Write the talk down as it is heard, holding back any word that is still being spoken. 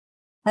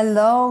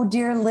Hello,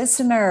 dear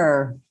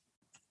listener.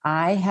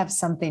 I have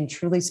something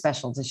truly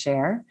special to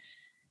share.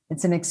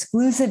 It's an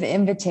exclusive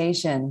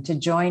invitation to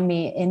join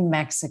me in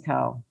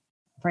Mexico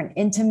for an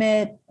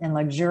intimate and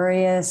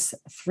luxurious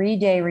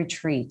 3-day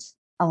retreat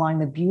along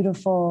the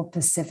beautiful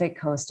Pacific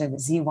coast of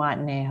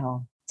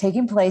Zihuatanejo,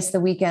 taking place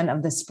the weekend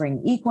of the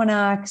spring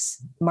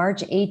equinox,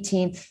 March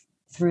 18th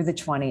through the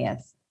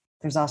 20th.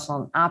 There's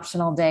also an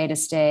optional day to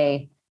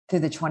stay through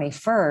the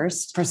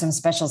 21st for some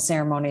special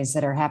ceremonies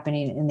that are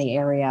happening in the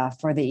area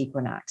for the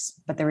equinox.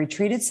 But the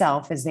retreat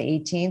itself is the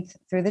 18th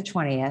through the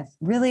 20th,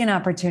 really an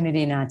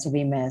opportunity not to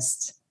be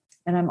missed.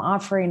 And I'm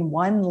offering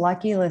one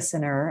lucky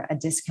listener a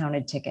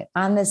discounted ticket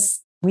on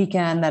this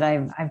weekend that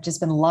I've just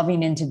been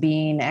loving into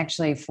being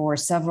actually for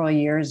several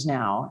years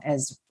now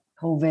as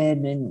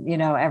COVID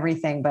and,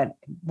 everything. But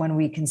when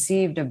we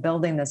conceived of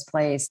building this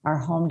place, our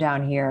home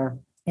down here,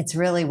 it's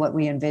really what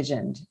we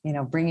envisioned,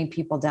 bringing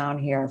people down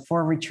here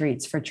for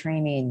retreats, for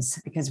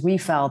trainings, because we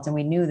felt and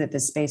we knew that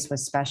this space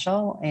was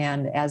special.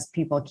 And as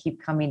people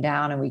keep coming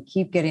down and we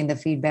keep getting the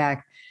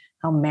feedback,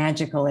 how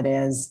magical it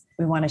is,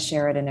 we want to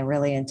share it in a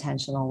really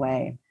intentional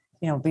way.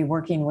 Be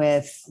working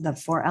with the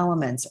 4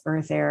 elements,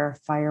 earth, air,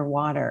 fire,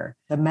 water,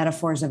 the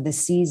metaphors of the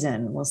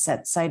season. We'll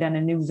set sight on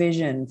a new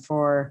vision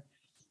for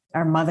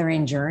our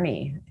mothering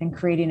journey and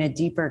creating a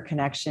deeper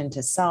connection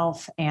to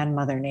self and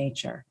Mother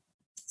Nature.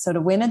 So to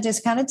win a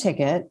discounted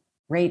ticket,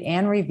 rate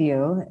and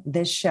review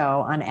this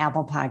show on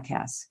Apple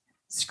Podcasts.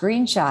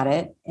 Screenshot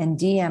it and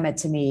DM it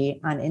to me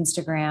on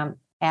Instagram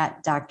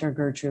at Dr.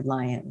 Gertrude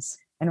Lyons.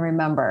 And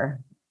remember,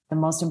 the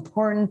most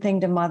important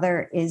thing to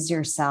mother is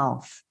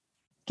yourself.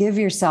 Give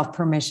yourself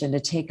permission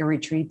to take a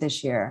retreat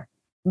this year.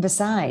 And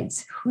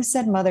besides, who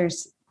said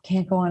mothers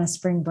can't go on a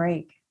spring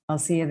break? I'll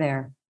see you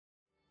there.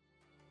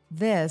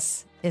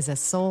 This is a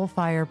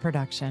Soulfire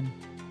production.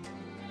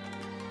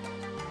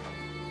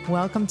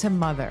 Welcome to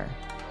Mother.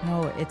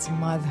 No, it's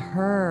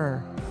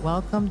Mother.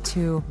 Welcome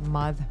to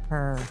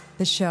Mother,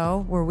 the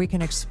show where we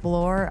can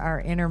explore our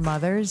inner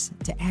mothers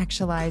to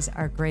actualize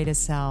our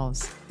greatest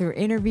selves. Through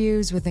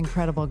interviews with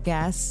incredible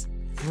guests,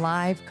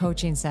 live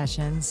coaching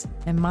sessions,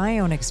 and my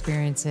own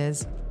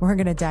experiences, we're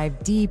going to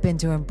dive deep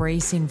into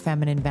embracing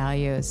feminine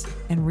values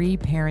and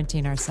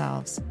reparenting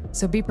ourselves.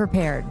 So be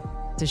prepared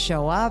to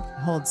show up,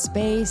 hold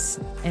space,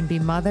 and be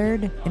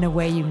mothered in a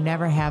way you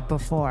never have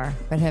before,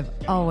 but have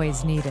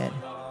always needed.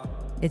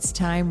 It's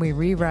time we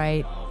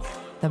rewrite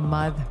the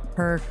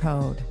Mother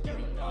Code.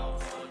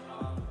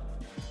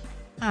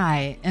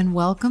 Hi, and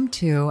welcome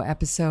to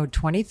episode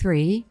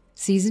 23,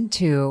 season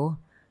 2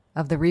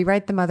 of the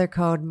Rewrite the Mother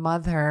Code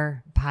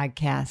Mother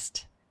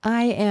podcast.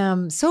 I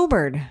am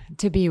sobered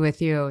to be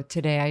with you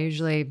today. I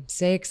usually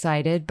say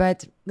excited,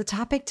 but the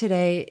topic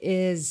today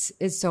is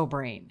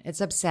sobering. It's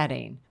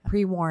upsetting.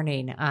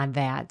 Pre-warning on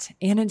that.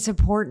 And it's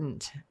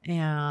important.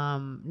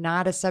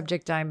 Not a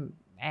subject I'm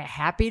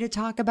happy to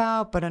talk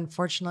about, but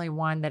unfortunately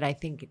one that I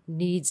think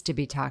needs to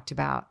be talked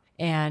about.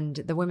 And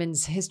the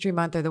Women's History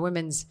Month, or the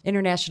Women's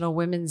International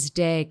Women's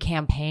Day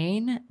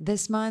campaign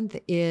this month,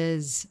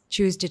 is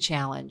Choose to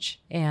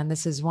Challenge. And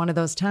this is one of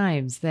those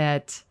times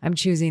that I'm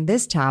choosing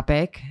this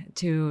topic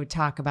to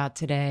talk about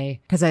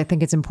today because I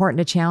think it's important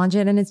to challenge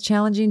it, and it's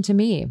challenging to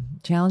me,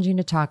 challenging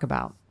to talk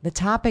about. The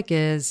topic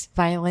is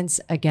violence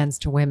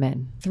against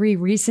women. 3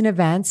 recent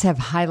events have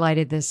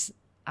highlighted this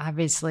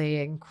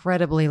obviously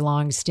incredibly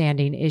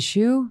long-standing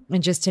issue.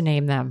 And just to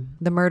name them,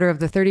 the murder of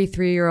the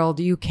 33-year-old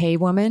UK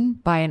woman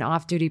by an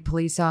off-duty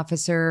police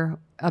officer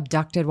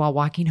abducted while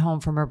walking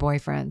home from her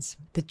boyfriend's.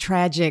 The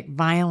tragic,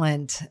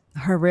 violent,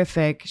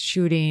 horrific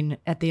shooting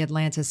at the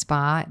Atlanta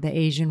spa, the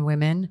Asian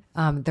women.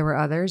 There were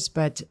others,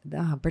 but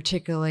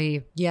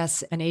particularly,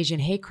 yes, an Asian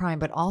hate crime,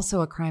 but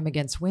also a crime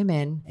against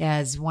women,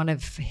 as one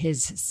of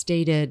his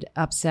stated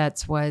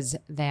upsets was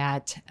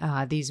that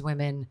these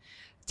women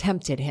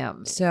tempted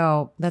him.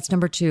 So that's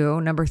number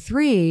 2. Number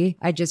 3,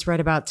 I just read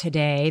about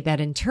today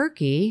that in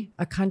Turkey,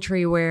 a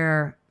country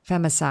where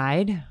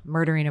femicide,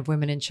 murdering of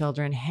women and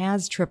children,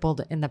 has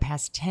tripled in the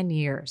past 10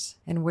 years,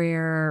 and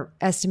where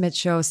estimates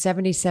show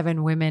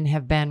 77 women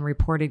have been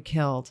reported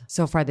killed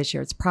so far this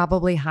year. It's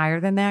probably higher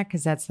than that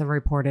because that's the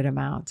reported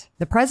amount.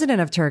 The president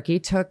of Turkey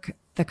took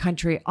the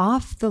country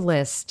off the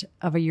list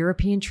of a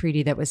European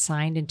treaty that was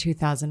signed in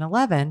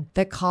 2011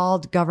 that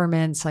called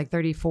governments like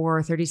 34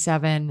 or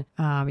 37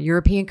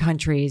 European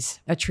countries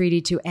a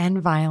treaty to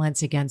end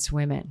violence against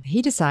women.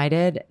 He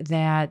decided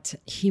that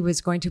he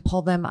was going to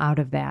pull them out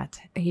of that.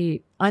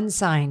 He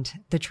unsigned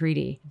the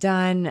treaty,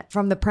 done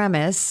from the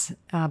premise,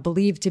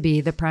 believed to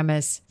be the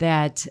premise,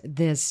 that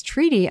this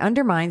treaty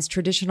undermines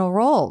traditional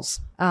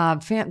roles,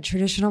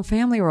 traditional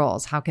family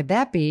roles. How could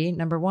that be?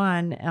 Number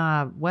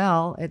 1,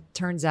 well, it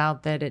turns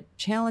out that it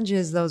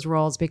challenges those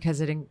roles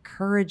because it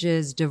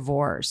encourages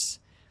divorce.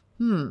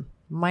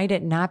 Might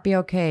it not be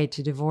okay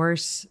to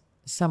divorce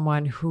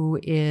someone who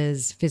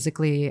is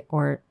physically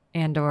or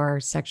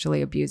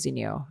sexually abusing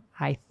you?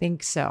 I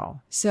think so.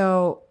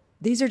 So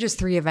these are just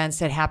 3 events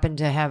that happen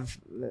to have,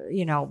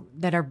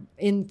 that are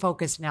in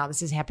focus now.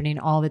 This is happening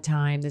all the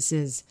time. This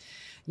is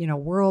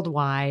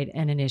worldwide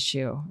and an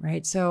issue,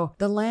 right? So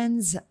the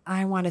lens,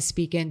 I want to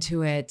speak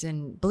into it.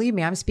 And believe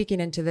me, I'm speaking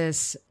into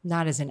this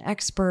not as an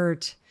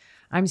expert.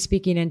 I'm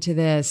speaking into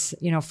this,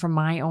 from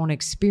my own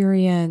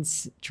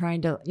experience,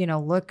 trying to,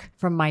 look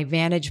from my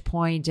vantage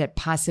point at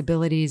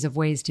possibilities of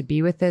ways to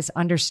be with this,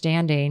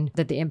 understanding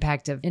that the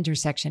impact of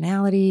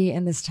intersectionality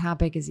in this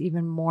topic is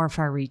even more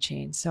far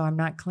reaching. So I'm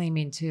not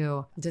claiming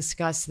to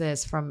discuss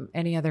this from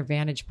any other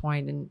vantage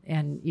point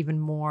and even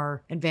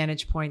more and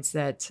vantage points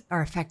that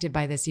are affected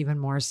by this even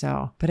more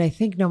so. But I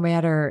think no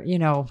matter,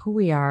 who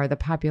we are, the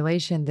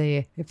population,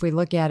 if we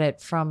look at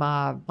it from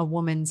a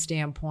woman's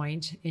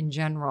standpoint in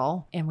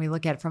general, and we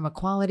look at it from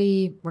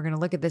equality, we're going to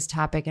look at this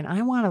topic, and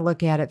I want to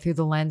look at it through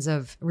the lens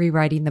of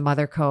rewriting the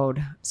mother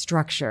code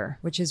structure,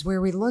 which is where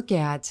we look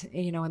at,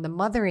 in the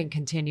mothering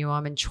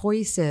continuum and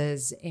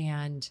choices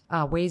and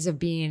ways of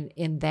being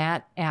in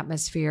that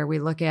atmosphere. We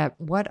look at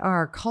what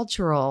are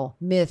cultural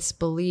myths,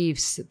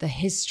 beliefs, the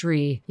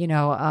history,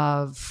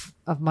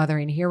 of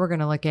mothering. Here we're going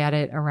to look at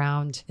it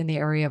around in the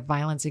area of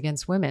violence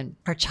against women,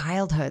 our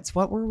childhoods.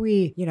 What were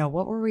we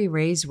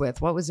raised with?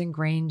 What was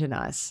ingrained in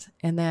us?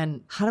 And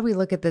then how do we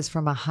look at this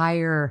from a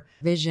higher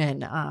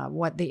vision?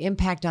 What the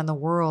impact on the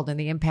world and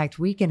the impact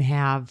we can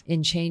have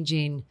in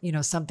changing,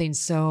 something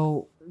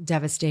so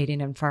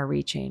devastating and far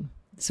reaching.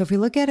 So if we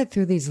look at it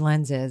through these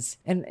lenses,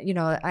 and,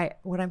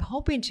 what I'm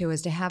hoping to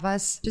is to have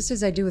us, just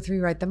as I do with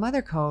Rewrite the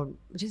Mother Code,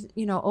 just,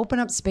 open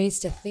up space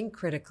to think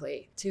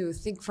critically, to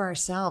think for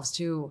ourselves,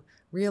 to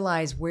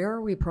realize where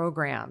are we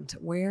programmed,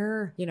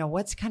 where,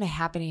 what's kind of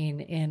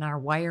happening in our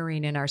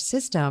wiring in our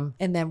system,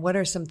 and then what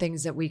are some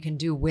things that we can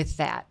do with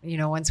that,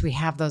 once we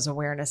have those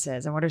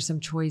awarenesses, and what are some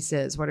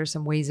choices, what are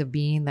some ways of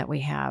being that we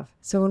have.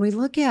 So when we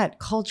look at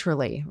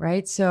culturally,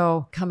 right,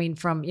 so coming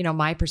from,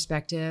 my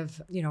perspective,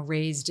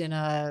 raised in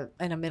a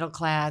middle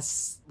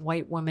class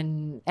white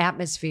woman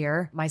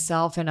atmosphere,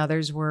 myself and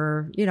others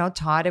were,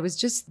 taught it was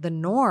just the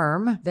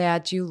norm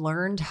that you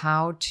learned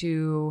how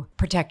to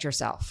protect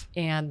yourself,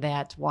 and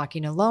that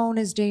walking alone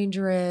is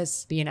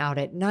dangerous, being out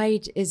at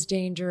night is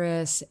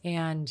dangerous.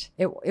 And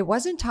it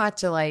wasn't taught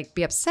to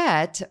be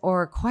upset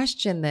or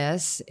question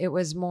this. It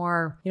was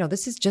more,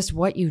 this is just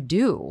what you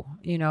do.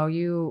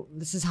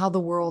 This is how the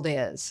world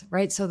is,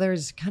 right? So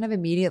there's kind of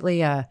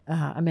immediately a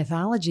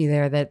mythology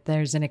there that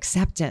there's an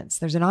acceptance.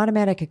 There's an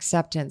automatic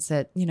acceptance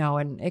that,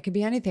 and it could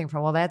be anything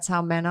from, well, that's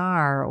how men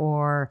are,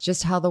 or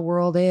just how the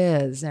world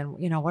is. And,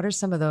 what are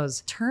some of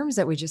those terms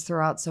that we just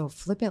throw out so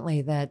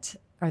flippantly that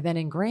are then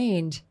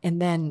ingrained,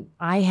 and then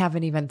I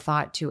haven't even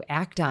thought to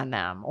act on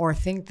them or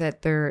think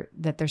that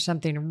there's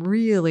something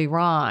really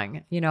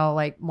wrong.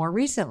 More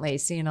recently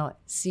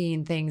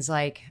seeing things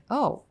like,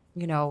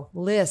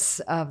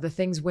 lists of the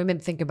things women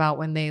think about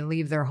when they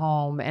leave their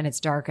home and it's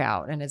dark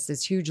out, and it's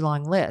this huge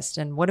long list.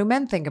 And what do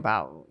men think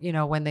about,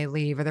 when they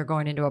leave or they're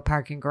going into a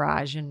parking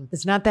garage, and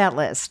it's not that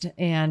list,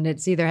 and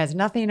it's either has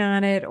nothing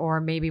on it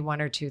or maybe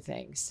one or two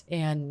things.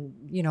 And,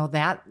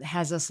 that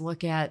has us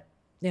look at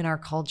in our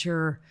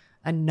culture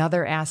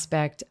another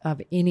aspect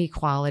of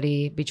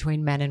inequality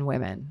between men and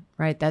women,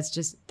 right?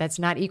 That's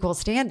not equal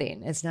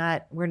standing.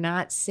 We're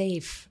not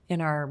safe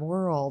in our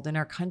world, in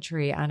our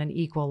country on an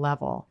equal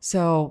level.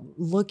 So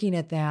looking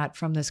at that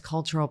from this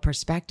cultural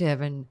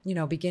perspective and,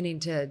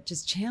 beginning to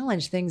just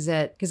challenge things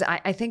because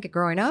I think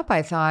growing up,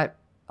 I thought,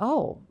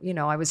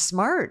 I was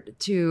smart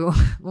to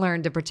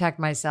learn to protect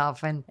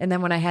myself. And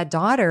then when I had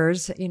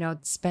daughters,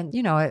 spent,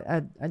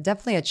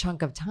 definitely a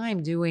chunk of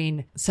time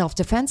doing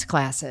self-defense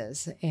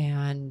classes.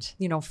 And,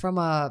 from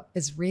a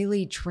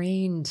Israeli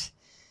trained,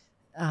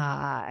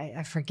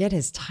 I forget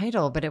his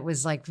title, but it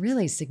was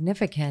really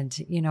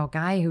significant,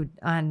 guy who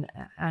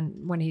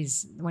when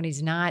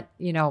he's not,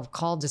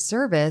 called to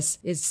service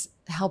is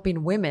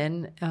helping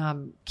women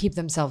keep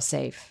themselves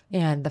safe.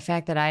 And the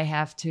fact that I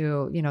have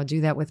to,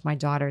 do that with my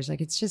daughters,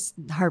 it's just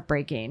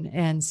heartbreaking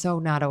and so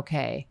not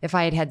okay. If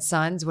I had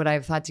sons, would I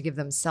have thought to give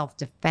them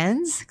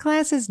self-defense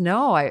classes?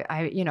 No,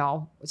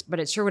 but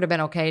it sure would have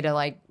been okay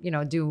to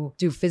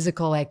do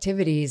physical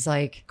activities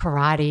like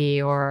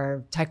karate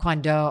or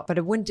taekwondo, but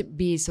it wouldn't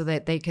be so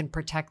that they can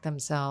protect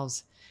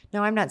themselves.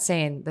 Now, I'm not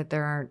saying that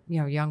there aren't,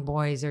 young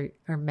boys or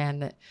young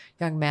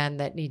men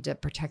that need to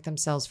protect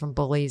themselves from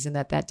bullies and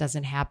that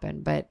doesn't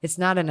happen, but it's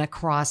not an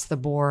across the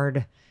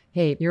board,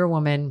 hey, you're a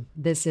woman,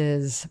 this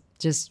is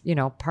just,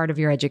 part of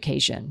your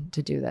education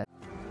to do that.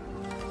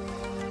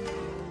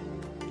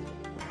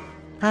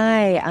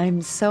 Hi,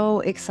 I'm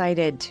so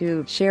excited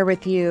to share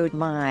with you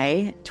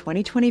my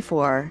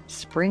 2024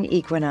 Spring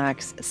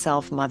Equinox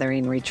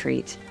Self-Mothering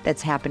Retreat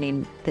that's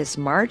happening this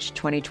March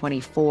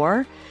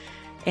 2024.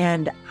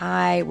 And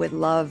I would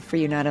love for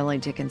you not only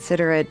to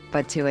consider it,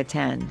 but to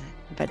attend.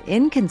 But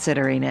in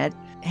considering it,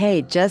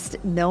 hey,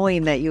 just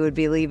knowing that you would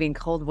be leaving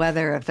cold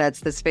weather, if that's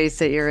the space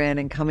that you're in,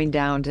 and coming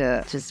down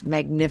to just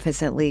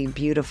magnificently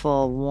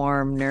beautiful,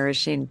 warm,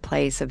 nourishing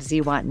place of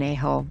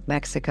Zihuatanejo,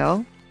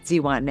 Mexico.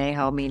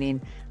 Zihuatanejo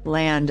meaning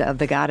land of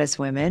the goddess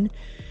women.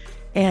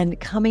 And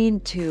coming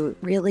to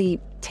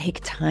really take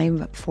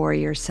time for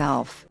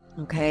yourself.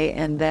 Okay.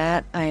 And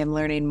that I am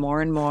learning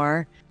more and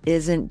more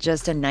isn't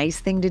just a nice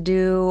thing to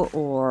do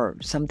or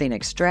something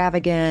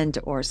extravagant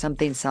or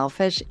something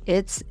selfish.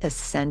 It's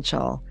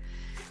essential.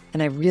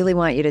 And I really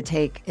want you to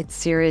take it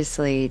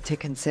seriously, to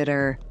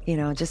consider,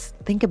 just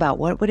think about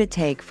what would it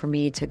take for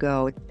me to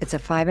go. It's a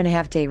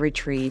 5.5-day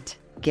retreat,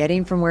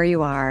 getting from where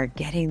you are,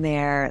 getting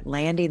there,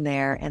 landing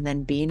there, and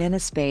then being in a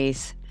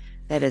space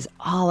that is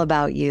all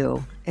about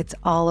you. It's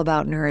all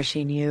about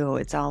nourishing you.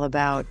 It's all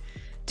about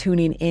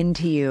tuning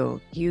into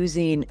you,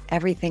 using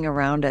everything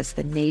around us,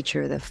 the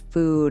nature, the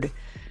food,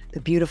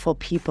 the beautiful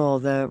people,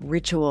 the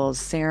rituals,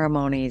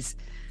 ceremonies.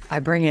 I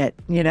bring it,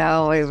 we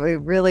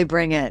really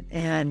bring it.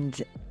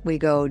 And we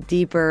go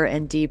deeper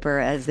and deeper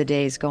as the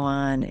days go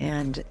on,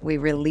 and we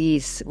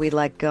release, we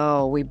let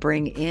go, we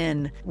bring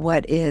in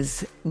what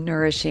is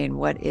nourishing,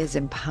 what is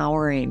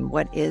empowering,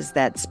 what is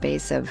that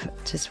space of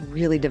just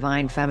really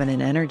divine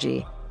feminine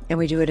energy. And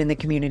we do it in the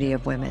community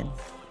of women.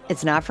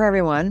 It's not for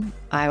everyone.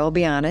 I will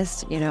be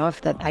honest,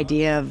 if the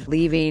idea of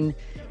leaving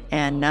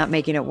and not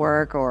making it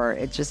work, or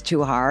it's just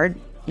too hard,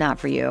 not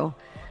for you.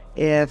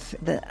 If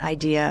the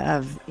idea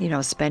of,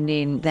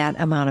 spending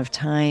that amount of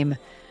time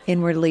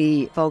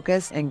inwardly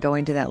focused and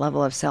going to that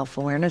level of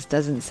self-awareness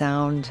doesn't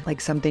sound like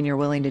something you're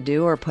willing to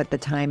do or put the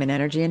time and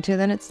energy into,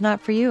 then it's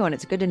not for you. And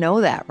it's good to know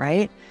that,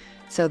 right?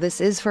 So this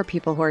is for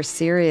people who are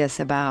serious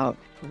about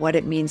what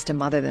it means to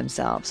mother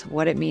themselves,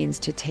 what it means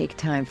to take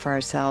time for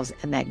ourselves,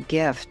 and that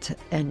gift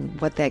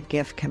and what that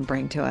gift can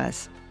bring to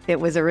us. It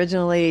was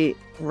originally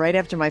right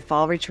after my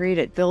fall retreat.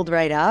 It filled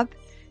right up.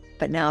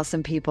 But now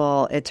some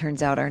people, it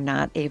turns out, are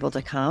not able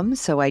to come.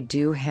 So I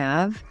do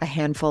have a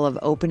handful of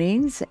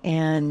openings.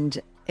 And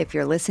if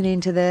you're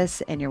listening to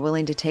this and you're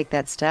willing to take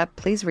that step,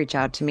 please reach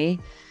out to me.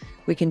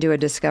 We can do a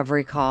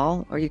discovery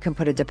call, or you can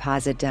put a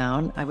deposit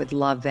down. I would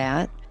love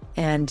that.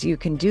 And you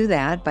can do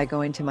that by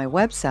going to my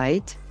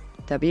website,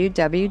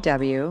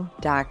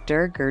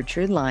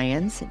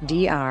 www.drgertrudelyons,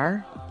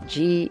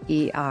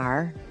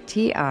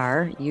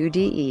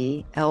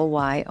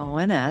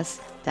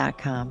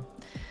 DrGertrudelyons.com.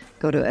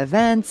 Go to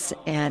events,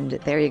 and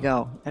there you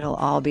go. It'll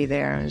all be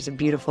there. There's a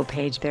beautiful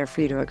page there for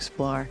you to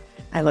explore.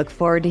 I look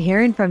forward to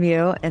hearing from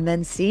you and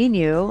then seeing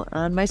you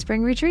on my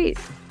spring retreat.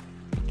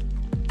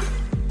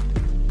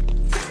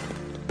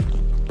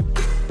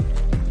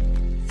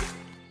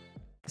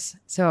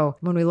 So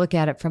when we look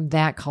at it from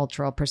that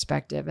cultural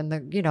perspective and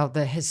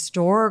the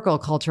historical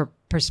cultural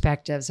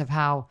perspectives of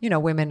how,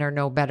 women are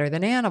no better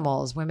than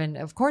animals. Women,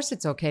 of course,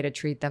 it's okay to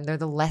treat them. They're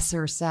the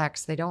lesser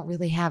sex. They don't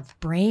really have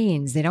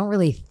brains. They don't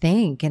really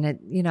think. And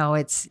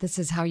this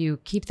is how you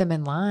keep them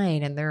in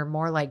line. And they're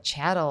more like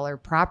chattel or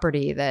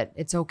property, that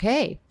it's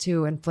okay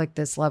to inflict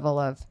this level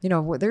of,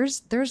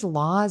 there's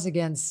laws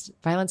against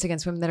violence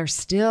against women that are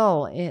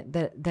still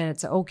that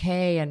it's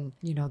okay. And,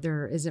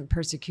 there isn't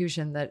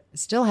persecution that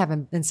still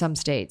haven't in some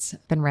states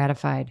been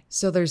ratified.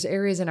 So there's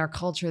areas in our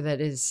culture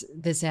that is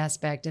this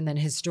aspect. And then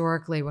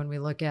historically, when we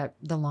look at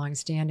the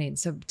longstanding.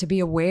 So to be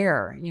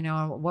aware,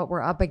 what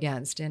we're up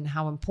against and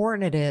how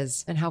important it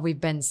is, and how we've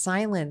been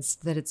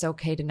silenced, that it's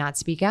okay to not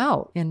speak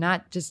out, and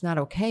not just not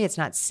okay, it's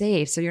not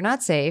safe. So you're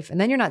not safe,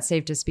 and then you're not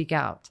safe to speak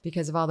out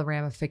because of all the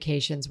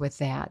ramifications with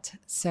that.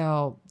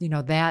 So,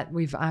 that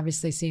we've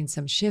obviously seen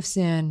some shifts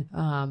in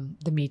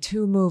the Me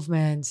Too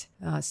movement,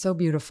 so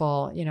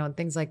beautiful, and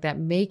things like that,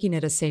 making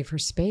it a safer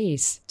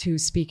space to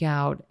speak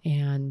out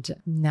and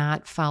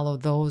not follow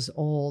those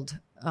old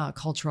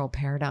cultural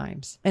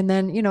paradigms. And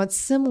then, it's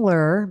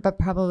similar, but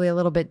probably a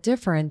little bit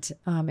different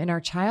in our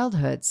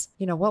childhoods.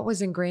 What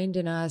was ingrained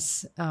in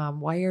us,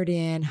 wired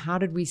in, how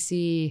did we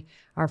see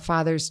our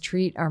fathers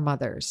treat our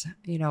mothers?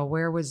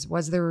 Where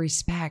was there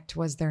respect?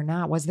 Was there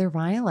not? Was there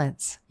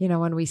violence?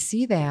 When we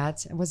see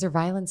that, was there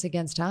violence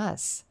against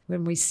us?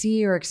 When we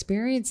see or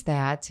experience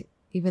that,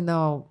 even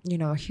though,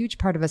 a huge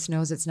part of us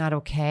knows it's not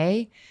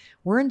okay,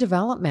 we're in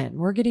development.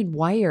 We're getting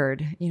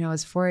wired,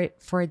 as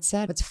Freud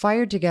said, it's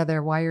fired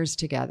together, wires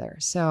together.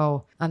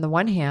 So on the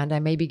one hand, I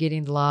may be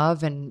getting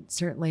love and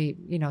certainly,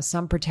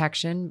 some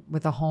protection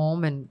with a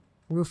home and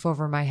roof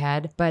over my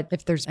head. But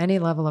if there's any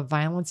level of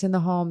violence in the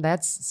home,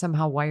 that's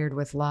somehow wired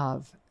with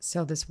love.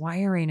 So this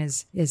wiring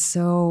is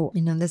so,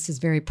 this is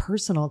very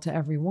personal to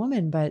every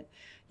woman, but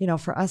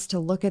for us to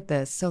look at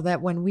this, so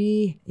that when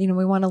we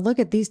want to look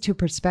at these two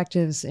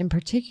perspectives in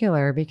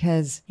particular,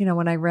 because,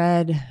 when I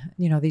read,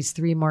 these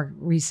three more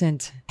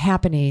recent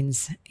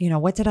happenings,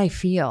 what did I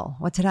feel?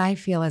 What did I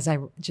feel as I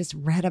just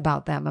read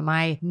about them? Am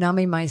I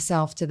numbing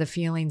myself to the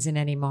feelings in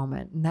any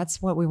moment? And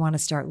that's what we want to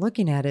start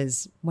looking at,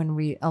 is when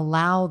we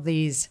allow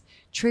these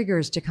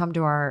triggers to come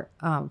to our,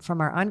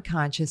 from our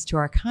unconscious to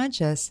our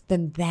conscious,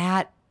 then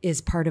that is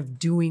part of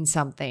doing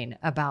something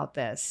about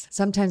this.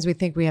 Sometimes we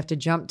think we have to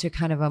jump to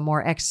kind of a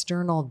more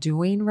external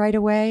doing right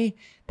away.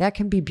 That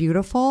can be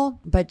beautiful,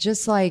 but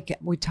just like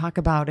we talk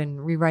about in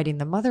rewriting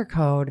the mother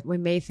code, we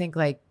may think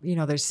like,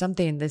 there's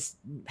something, this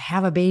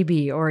have a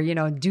baby, or,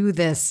 do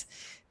this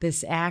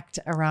act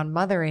around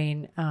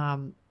mothering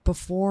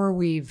before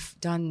we've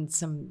done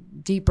some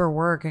deeper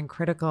work and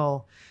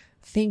critical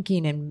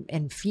thinking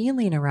and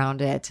feeling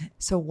around it.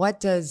 So what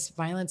does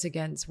violence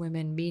against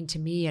women mean to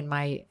me in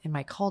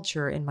my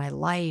culture, in my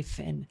life,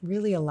 and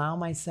really allow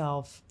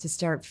myself to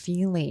start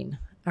feeling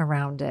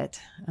around it,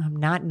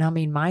 not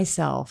numbing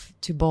myself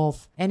to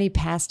both any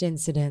past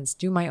incidents,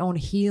 do my own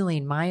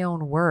healing, my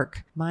own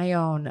work, my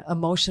own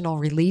emotional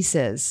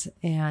releases,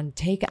 and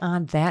take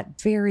on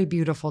that very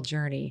beautiful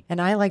journey.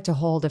 And I like to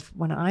hold,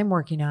 when I'm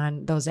working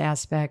on those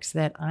aspects,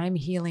 that I'm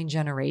healing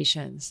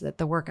generations, that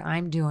the work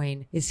I'm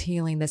doing is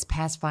healing this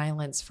past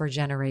violence for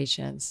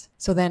generations.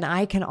 So then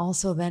I can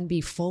also then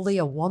be fully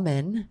a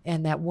woman,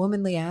 and that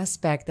womanly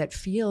aspect that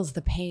feels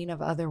the pain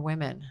of other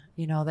women,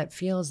 that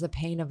feels the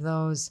pain of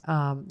those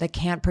that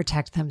can't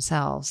protect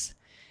themselves,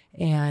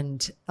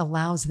 and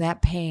allows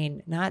that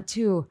pain not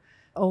to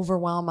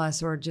overwhelm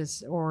us or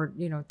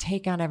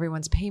take on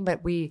everyone's pain,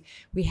 but we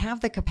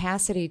have the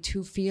capacity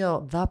to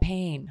feel the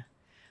pain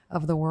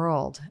of the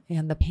world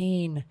and the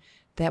pain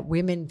that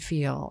women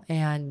feel,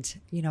 and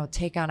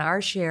take on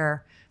our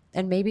share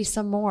and maybe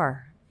some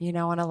more, and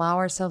allow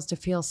ourselves to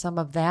feel some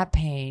of that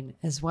pain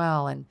as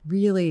well, and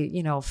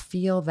really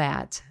feel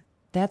that.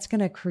 That's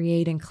going to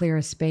create and clear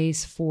a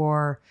space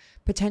for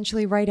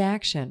potentially right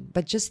action.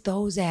 But just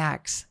those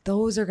acts,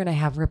 those are going to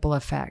have ripple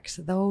effects.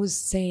 Those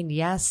saying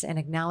yes and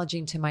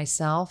acknowledging to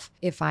myself,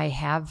 if I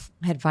have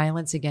had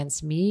violence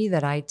against me,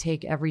 that I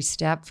take every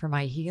step for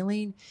my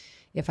healing.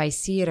 If I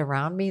see it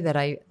around me, that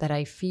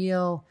I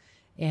feel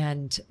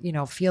and,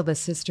 feel the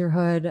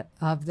sisterhood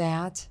of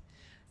that.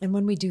 And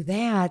when we do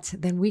that,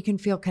 then we can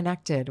feel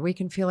connected. We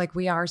can feel like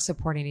we are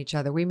supporting each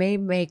other. We may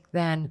make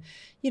then,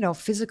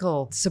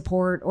 physical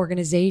support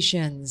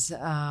organizations,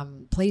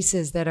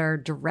 places that are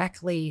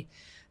directly,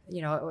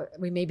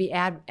 we may be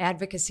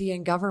advocacy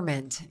in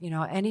government,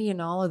 any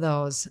and all of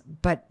those,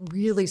 but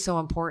really so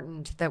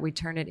important that we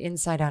turn it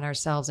inside on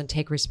ourselves and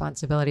take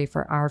responsibility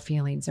for our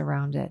feelings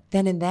around it.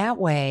 Then in that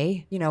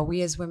way,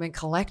 we as women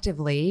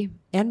collectively,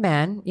 and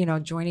men,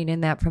 joining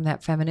in that from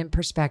that feminine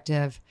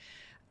perspective,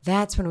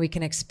 that's when we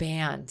can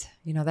expand.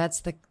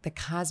 That's the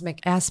cosmic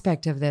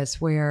aspect of this,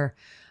 where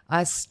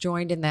us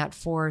joined in that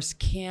force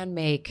can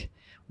make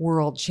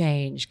world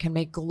change, can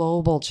make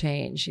global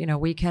change.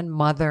 We can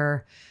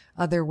mother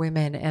other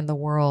women and the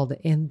world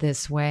in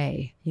this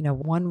way,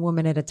 one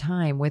woman at a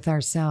time with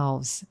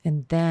ourselves,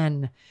 and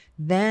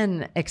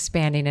then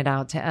expanding it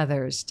out to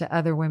others, to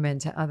other women,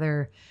 to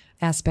other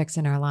aspects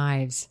in our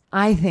lives.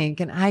 I think,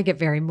 and I get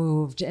very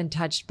moved and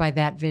touched by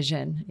that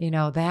vision,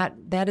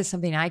 that is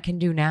something I can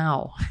do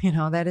now.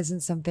 That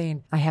isn't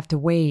something I have to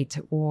wait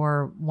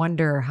or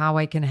wonder how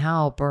I can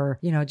help or,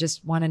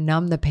 just want to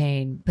numb the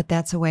pain. But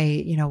that's a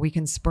way, we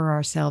can spur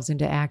ourselves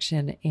into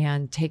action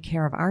and take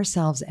care of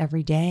ourselves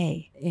every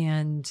day.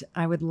 And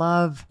I would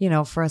love,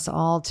 for us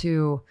all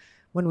to,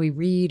 when we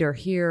read or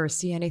hear or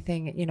see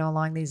anything,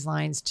 along these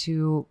lines,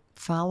 to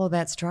follow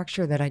that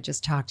structure that I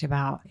just talked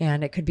about.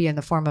 And it could be in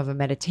the form of a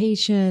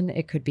meditation.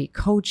 It could be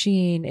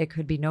coaching. It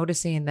could be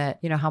noticing that,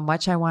 how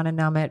much I want to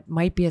numb it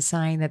might be a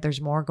sign that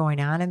there's more going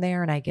on in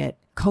there, and I get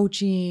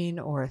coaching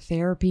or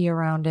therapy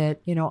around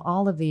it.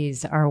 All of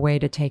these are a way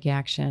to take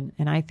action,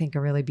 and I think a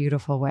really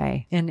beautiful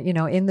way. And,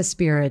 in the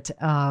spirit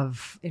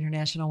of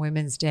International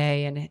Women's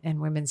Day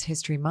and Women's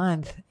History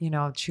Month,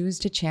 choose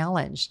to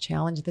challenge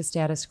the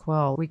status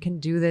quo. We can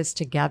do this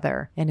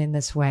together and in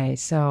this way.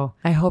 So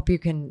I hope you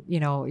can,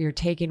 you're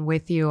taking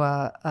with you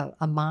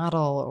a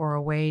model or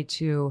a way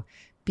to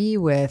be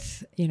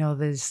with,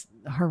 this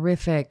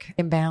horrific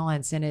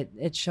imbalance, and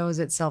it shows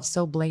itself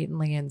so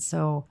blatantly and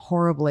so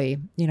horribly,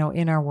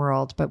 in our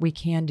world, but we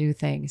can do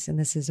things, and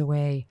this is a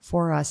way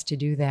for us to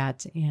do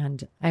that.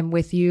 And I'm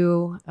with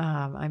you.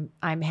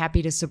 I'm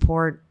happy to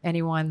support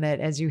anyone that,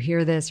 as you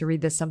hear this or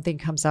read this, something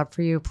comes up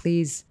for you,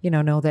 please,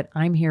 know that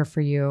I'm here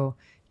for you.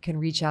 You can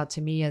reach out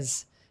to me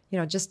as,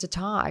 just to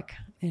talk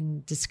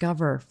and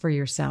discover for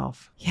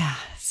yourself. Yeah.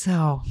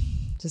 So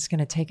just going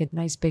to take a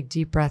nice big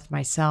deep breath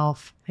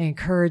myself. I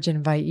encourage and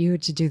invite you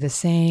to do the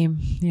same.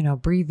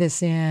 Breathe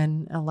this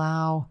in,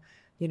 allow,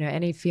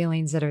 any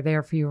feelings that are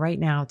there for you right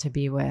now to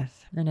be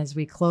with. And as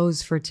we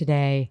close for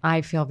today,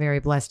 I feel very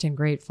blessed and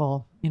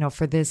grateful,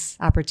 for this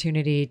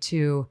opportunity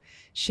to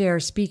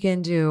speak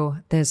into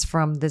this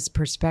from this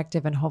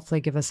perspective, and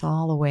hopefully give us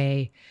all a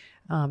way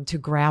to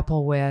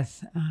grapple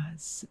with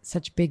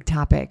such big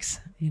topics,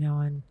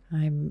 and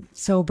I'm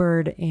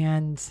sobered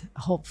and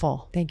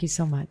hopeful. Thank you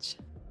so much.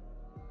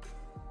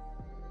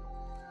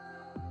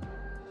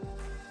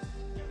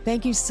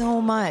 Thank you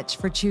so much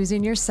for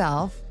choosing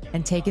yourself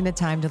and taking the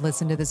time to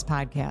listen to this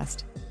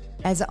podcast.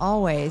 As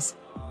always,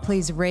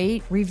 please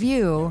rate,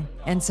 review,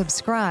 and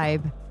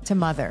subscribe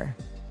to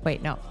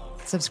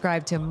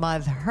subscribe to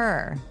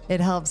Mother.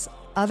 It helps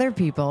other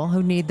people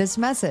who need this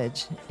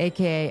message,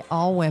 aka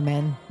all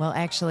women, well,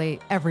 actually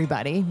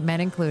everybody,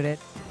 men included.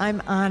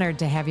 I'm honored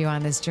to have you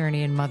on this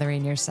journey in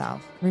mothering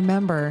yourself.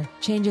 Remember,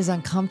 change is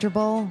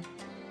uncomfortable,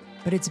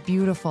 but it's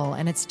beautiful,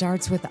 and it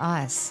starts with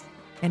us.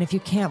 And if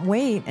you can't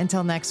wait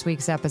until next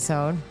week's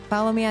episode,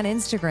 follow me on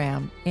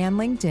Instagram and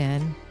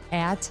LinkedIn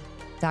at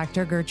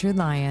Dr. Gertrude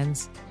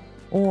Lyons,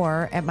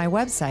 or at my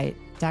website,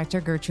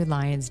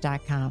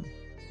 drgertrudelyons.com.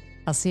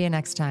 I'll see you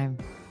next time.